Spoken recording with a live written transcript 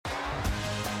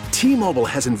T-Mobile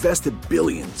has invested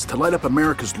billions to light up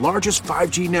America's largest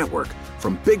 5G network,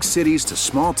 from big cities to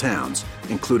small towns,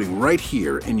 including right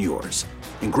here in yours.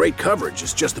 And great coverage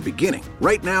is just the beginning.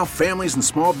 Right now, families and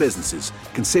small businesses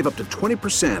can save up to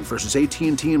 20% versus AT&T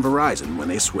and Verizon when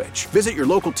they switch. Visit your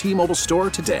local T-Mobile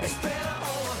store today.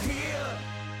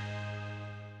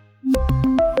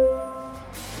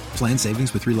 Plan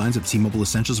savings with 3 lines of T-Mobile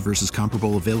Essentials versus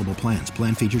comparable available plans.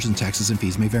 Plan features and taxes and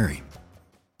fees may vary.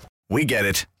 We get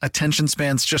it. Attention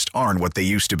spans just aren't what they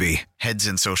used to be. Heads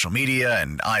in social media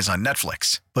and eyes on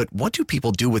Netflix. But what do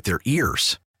people do with their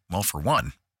ears? Well, for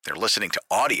one, they're listening to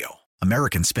audio.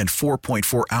 Americans spend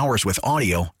 4.4 hours with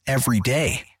audio every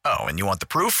day. Oh, and you want the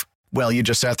proof? Well, you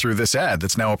just sat through this ad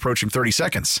that's now approaching 30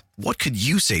 seconds. What could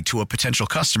you say to a potential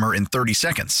customer in 30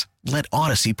 seconds? Let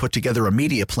Odyssey put together a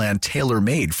media plan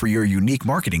tailor-made for your unique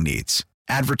marketing needs.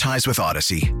 Advertise with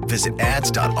Odyssey. Visit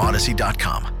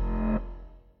ads.odyssey.com.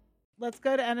 Let's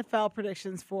go to NFL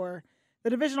predictions for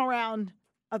the divisional round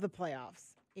of the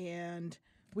playoffs. And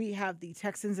we have the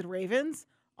Texans and Ravens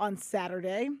on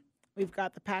Saturday. We've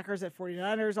got the Packers at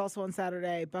 49ers also on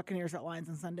Saturday, Buccaneers at Lions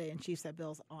on Sunday, and Chiefs at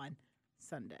Bills on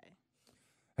Sunday.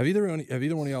 Have either one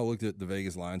of y'all looked at the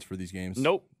Vegas lines for these games?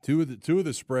 Nope. Two of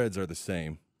the spreads are the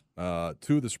same. 2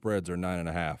 of the spreads are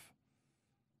 9.5.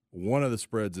 One of the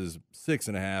spreads is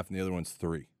 6.5, and the other one's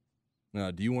 3. Now,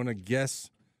 do you want to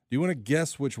guess? Do you want to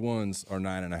guess which ones are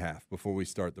 9.5 before we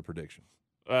start the predictions?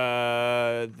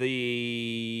 The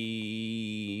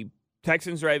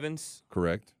Texans, Ravens.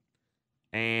 Correct.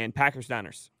 And Packers,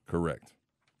 Niners. Correct.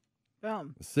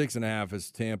 Boom. The 6.5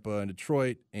 is Tampa and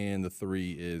Detroit, and the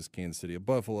 3 is Kansas City and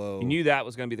Buffalo. You knew that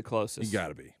was going to be the closest. You got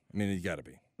to be. I mean, you got to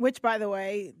be. Which, by the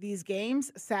way, these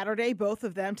games, Saturday, both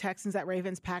of them, Texans at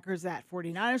Ravens, Packers at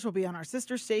 49ers, will be on our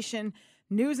sister station,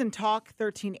 News and Talk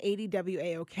 1380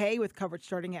 WAOK, with coverage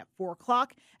starting at 4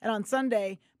 o'clock. And on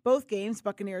Sunday, both games,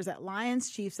 Buccaneers at Lions,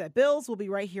 Chiefs at Bills, will be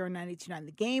right here on 92.9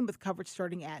 The Game, with coverage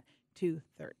starting at 2:30.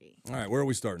 All right, where are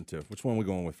we starting, Tiff? Which one are we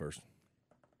going with first?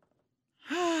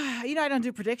 I don't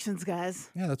do predictions, guys.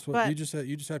 Yeah, that's what you just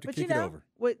have to kick it over.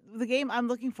 What the game I'm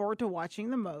looking forward to watching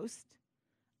the most,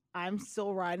 I'm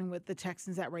still riding with the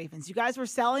Texans at Ravens. You guys were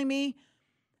selling me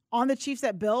on the Chiefs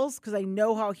at Bills because I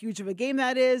know how huge of a game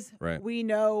that is. Right. We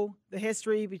know the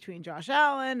history between Josh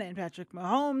Allen and Patrick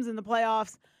Mahomes in the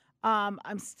playoffs.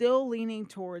 I'm still leaning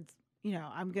towards,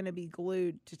 I'm going to be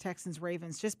glued to Texans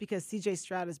Ravens just because C.J.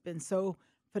 Stroud has been so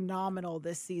phenomenal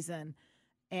this season,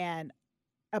 and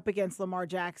up against Lamar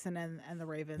Jackson and the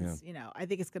Ravens, I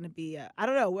think it's going to be, I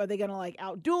don't know, are they going to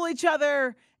outduel each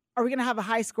other? Are we going to have a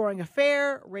high-scoring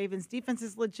affair? Ravens defense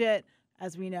is legit,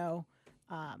 as we know.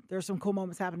 There's some cool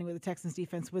moments happening with the Texans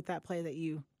defense with that play that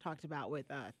you talked about with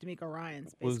D'Amico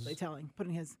Ryans basically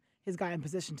putting his guy in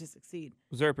position to succeed.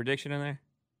 Was there a prediction in there?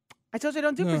 I told you I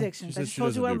don't do predictions. I just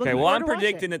told you what I'm looking Okay, for. well, I'm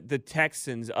predicting that the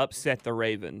Texans upset the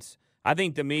Ravens. I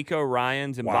think D'Amico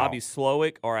Ryans and Bobby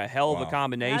Slowick are a hell of a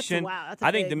combination.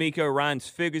 I think D'Amico Ryans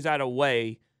figures out a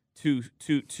way to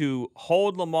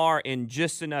hold Lamar in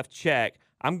just enough check.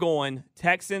 I'm going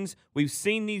Texans. We've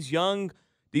seen these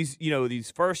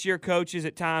first-year coaches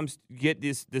at times get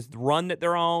this run that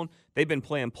they're on. They've been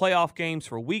playing playoff games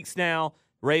for weeks now.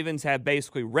 Ravens have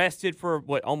basically rested for,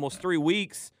 almost 3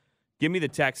 weeks. Give me the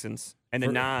Texans and the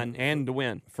 9 and the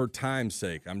win. For time's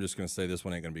sake, I'm just going to say this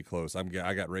one ain't going to be close. I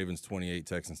got Ravens 28,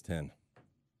 Texans 10.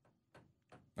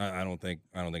 I don't think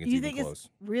it's even close.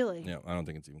 Really? Yeah, I don't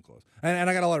think it's even close. And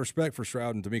I got a lot of respect for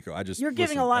Stroud and D'Amico. You're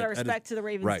giving a lot of respect to the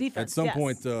Ravens defense. At some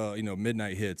point,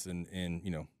 midnight hits and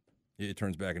it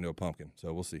turns back into a pumpkin.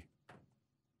 So we'll see.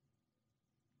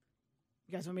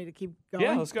 You guys want me to keep going?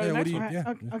 Yeah, let's go to the next one.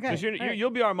 Yeah. Okay.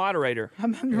 You'll be our moderator.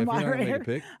 I'm your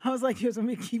moderator. I was like, you guys want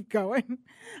me to keep going?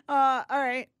 All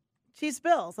right. Chiefs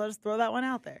Bills. I'll just throw that one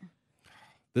out there.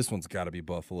 This one's got to be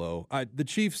Buffalo. The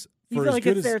Chiefs. You feel like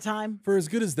it's their time? For as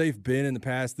good as they've been in the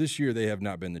past, this year they have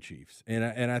not been the Chiefs. And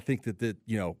I think that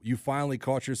you finally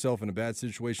caught yourself in a bad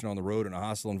situation on the road in a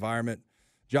hostile environment.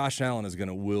 Josh Allen is going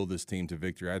to will this team to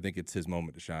victory. I think it's his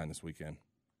moment to shine this weekend.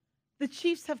 The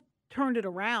Chiefs have turned it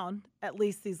around at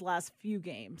least these last few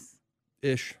games.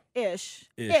 Ish.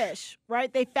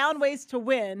 Right? They found ways to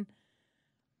win.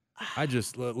 I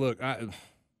just look.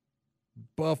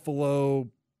 Buffalo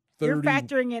 30. You're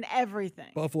factoring in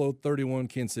everything. Buffalo 31,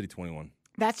 Kansas City 21.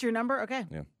 That's your number? Okay.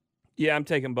 Yeah, I'm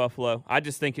taking Buffalo. I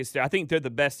just think I think they're the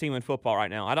best team in football right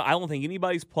now. I don't think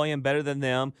anybody's playing better than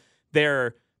them.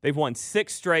 They've won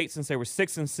 6 straight since they were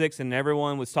 6-6, and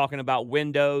everyone was talking about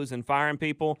windows and firing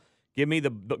people. Give me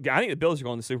I think the Bills are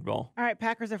going to the Super Bowl. All right,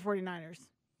 Packers are 49ers.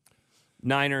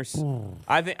 Niners.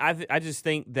 I just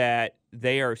think that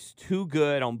they are too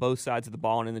good on both sides of the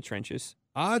ball and in the trenches.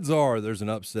 Odds are there's an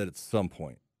upset at some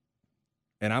point,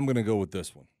 and I'm going to go with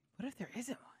this one. What if there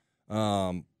isn't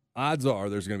one? Odds are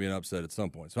there's going to be an upset at some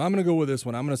point. So I'm going to go with this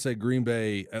one. I'm going to say Green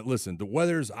Bay. Listen, the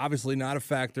weather's obviously not a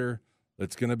factor.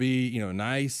 It's going to be,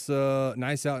 nice out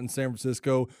in San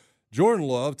Francisco. Jordan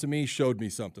Love, to me, showed me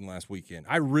something last weekend.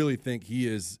 I really think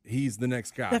he's the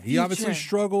next guy. He obviously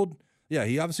struggled. Yeah,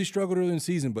 he obviously struggled early in the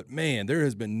season, but, man, there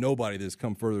has been nobody that's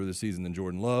come further this season than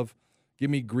Jordan Love. Give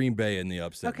me Green Bay in the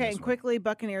upset. Okay, and quickly,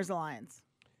 Buccaneers Lions.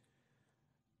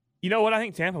 You know what? I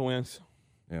think Tampa wins.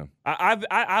 Yeah,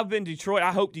 I've been Detroit.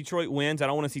 I hope Detroit wins. I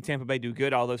don't want to see Tampa Bay do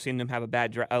good, although seeing them have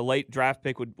a late draft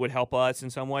pick would help us in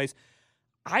some ways.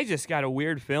 I just got a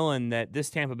weird feeling that this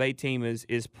Tampa Bay team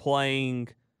is playing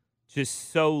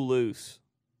just so loose.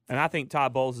 And I think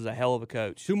Todd Bowles is a hell of a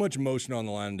coach. Too much emotion on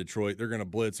the line in Detroit. They're going to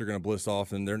blitz. They're going to blitz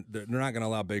off, and they're not going to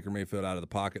allow Baker Mayfield out of the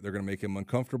pocket. They're going to make him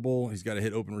uncomfortable. He's got to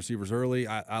hit open receivers early.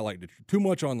 I like Detroit. Too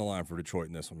much on the line for Detroit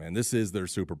in this one, man. This is their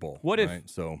Super Bowl. What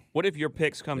if your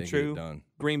picks come true?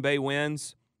 Green Bay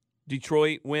wins.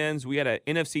 Detroit wins. We got an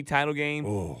NFC title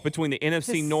game between the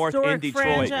NFC North and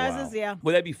Detroit. Franchises, yeah.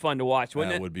 Well, that'd be fun to watch,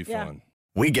 wouldn't it? That would be fun.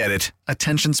 We get it.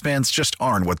 Attention spans just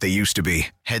aren't what they used to be.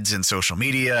 Heads in social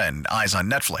media and eyes on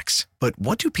Netflix. But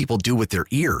what do people do with their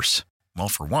ears? Well,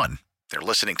 for one, they're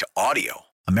listening to audio.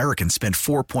 Americans spend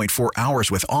 4.4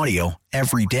 hours with audio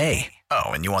every day. Oh,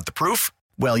 and you want the proof?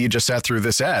 Well, you just sat through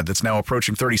this ad that's now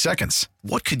approaching 30 seconds.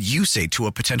 What could you say to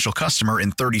a potential customer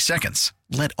in 30 seconds?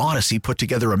 Let Odyssey put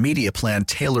together a media plan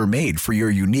tailor-made for your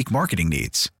unique marketing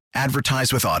needs.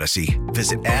 Advertise with Odyssey.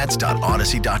 Visit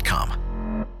ads.odyssey.com.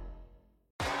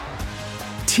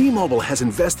 T-Mobile has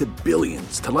invested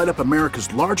billions to light up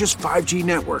America's largest 5G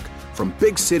network, from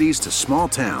big cities to small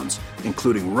towns,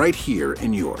 including right here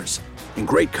in yours. And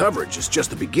great coverage is just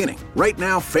the beginning. Right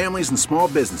now, families and small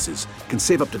businesses can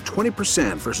save up to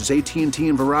 20% versus AT&T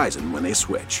and Verizon when they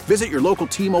switch. Visit your local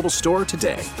T-Mobile store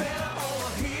today.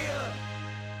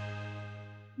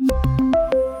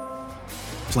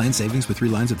 Plan savings with 3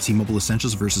 lines of T-Mobile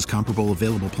Essentials versus comparable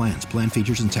available plans. Plan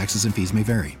features and taxes and fees may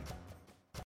vary.